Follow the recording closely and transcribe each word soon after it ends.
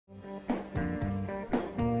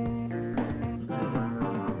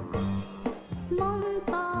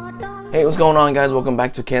Hey, what's going on, guys? Welcome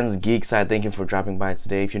back to Ken's Geek Side. Thank you for dropping by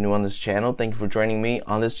today. If you're new on this channel, thank you for joining me.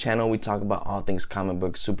 On this channel, we talk about all things comic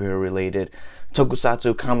books, superhero related,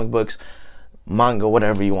 tokusatsu, comic books, manga,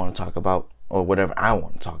 whatever you want to talk about, or whatever I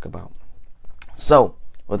want to talk about. So,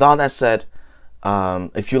 with all that said,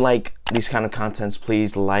 if you like these kind of contents,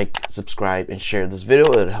 please like, subscribe, and share this video.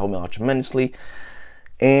 It'll help me out tremendously.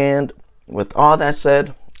 And with all that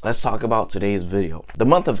said, let's talk about today's video. The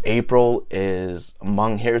month of April is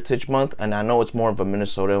Hmong Heritage Month, and I know it's more of a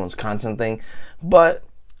Minnesota and Wisconsin thing, but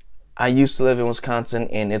I used to live in Wisconsin,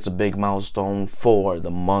 and it's a big milestone for the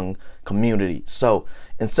Hmong community. So,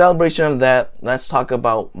 in celebration of that, let's talk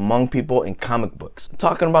about Hmong people in comic books.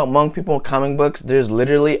 Talking about Hmong people in comic books, there's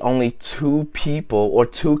literally only two people or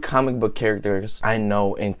two comic book characters I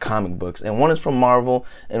know in comic books, and one is from Marvel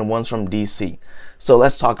and one's from DC. So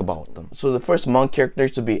let's talk about them. So the first Hmong character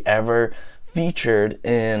to be ever featured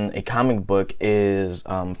in a comic book is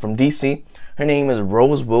from DC. Her name is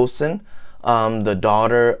Rose Wilson, the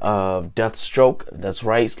daughter of Deathstroke. That's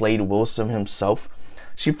right, Slade Wilson himself.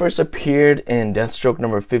 She first appeared in Deathstroke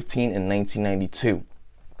number 15 in 1992.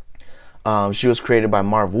 She was created by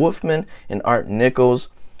Marv Wolfman and Art Nichols.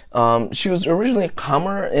 She was originally a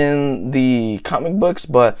comer in the comic books,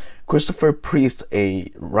 but Christopher Priest,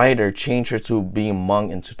 a writer, changed her to being Hmong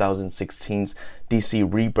in 2016's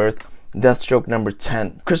DC Rebirth, Deathstroke number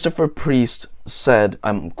 10. Christopher Priest said,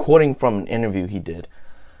 I'm quoting from an interview he did,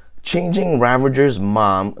 "Changing Ravager's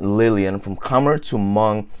mom, Lillian, from comer to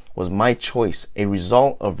Hmong was my choice, a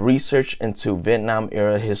result of research into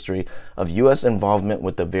Vietnam-era history of U.S. involvement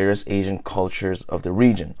with the various Asian cultures of the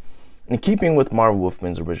region. In keeping with Marv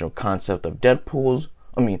Wolfman's original concept of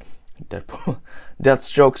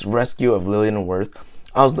Deathstroke's rescue of Lillian Worth,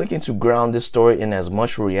 I was looking to ground this story in as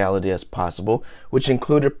much reality as possible, which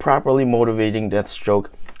included properly motivating Deathstroke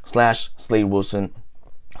 / Slade Wilson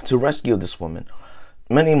to rescue this woman.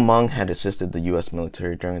 Many Hmong had assisted the U.S.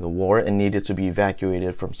 military during the war and needed to be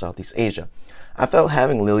evacuated from Southeast Asia. I felt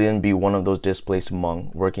having Lillian be one of those displaced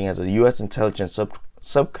Hmong, working as a U.S. intelligence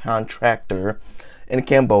subcontractor in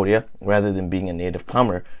Cambodia, rather than being a native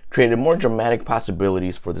comer, created more dramatic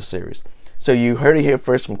possibilities for the series." So you heard it here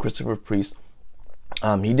first from Christopher Priest.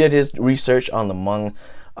 He did his research on the Hmong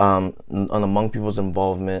people's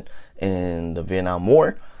involvement in the Vietnam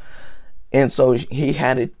War, and so he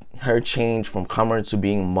had her change from comer to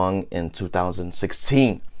being Hmong in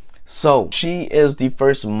 2016. So she is the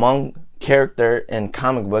first Hmong character in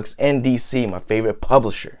comic books and DC, my favorite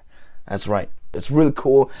publisher. That's right. It's really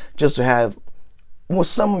cool just to have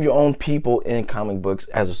some of your own people in comic books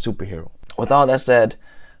as a superhero. With all that said,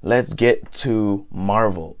 let's get to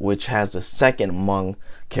Marvel, which has the second Hmong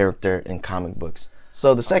character in comic books.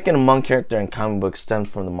 So the second Hmong character in comic books stems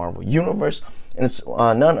from the Marvel Universe, and it's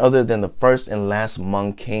none other than the first and last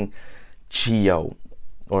Hmong king, Chio.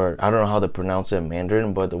 Or I don't know how to pronounce it in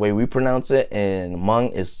Mandarin, but the way we pronounce it in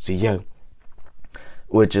Hmong is Chio,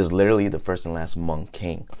 which is literally the first and last Hmong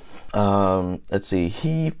king. Let's see,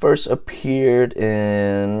 he first appeared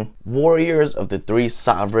in Warriors of the Three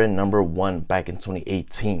Sovereign #1 back in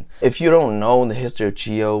 2018. If you don't know, the history of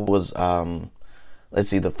Chio was let's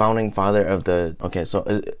see, the founding father of the, okay,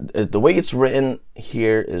 so the way it's written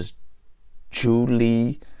here is Chu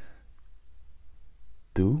Li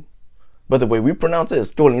Du, but the way we pronounce it is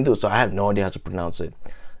Du Ling Du, so I have no idea how to pronounce it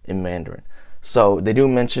in Mandarin. So they do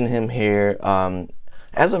mention him here.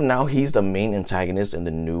 As of now, he's the main antagonist in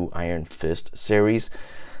the new Iron Fist series,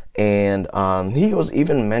 and he was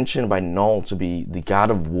even mentioned by Null to be the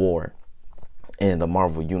god of war in the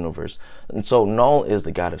Marvel Universe. And so Null is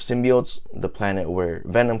the god of symbiotes, the planet where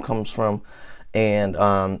Venom comes from, and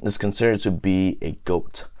is considered to be a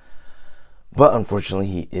goat. But unfortunately,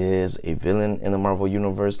 he is a villain in the Marvel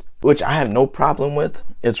Universe, which I have no problem with.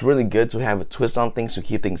 It's really good to have a twist on things to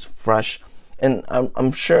keep things fresh. And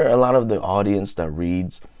I'm sure a lot of the audience that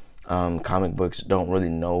reads comic books don't really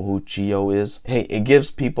know who Chio is. Hey, it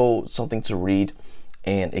gives people something to read,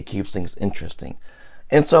 and it keeps things interesting.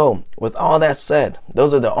 And so, with all that said,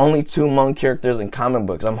 those are the only two Hmong characters in comic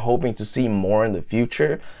books. I'm hoping to see more in the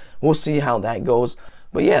future. We'll see how that goes.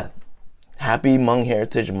 But yeah, happy Hmong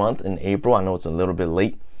Heritage Month in April. I know it's a little bit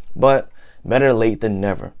late, but better late than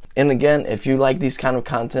never. And again, if you like these kind of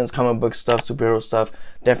contents, comic book stuff, superhero stuff,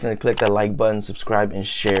 definitely click that like button, subscribe, and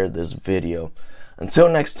share this video. Until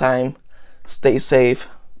next time, stay safe,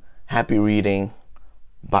 happy reading,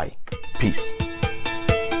 bye, peace.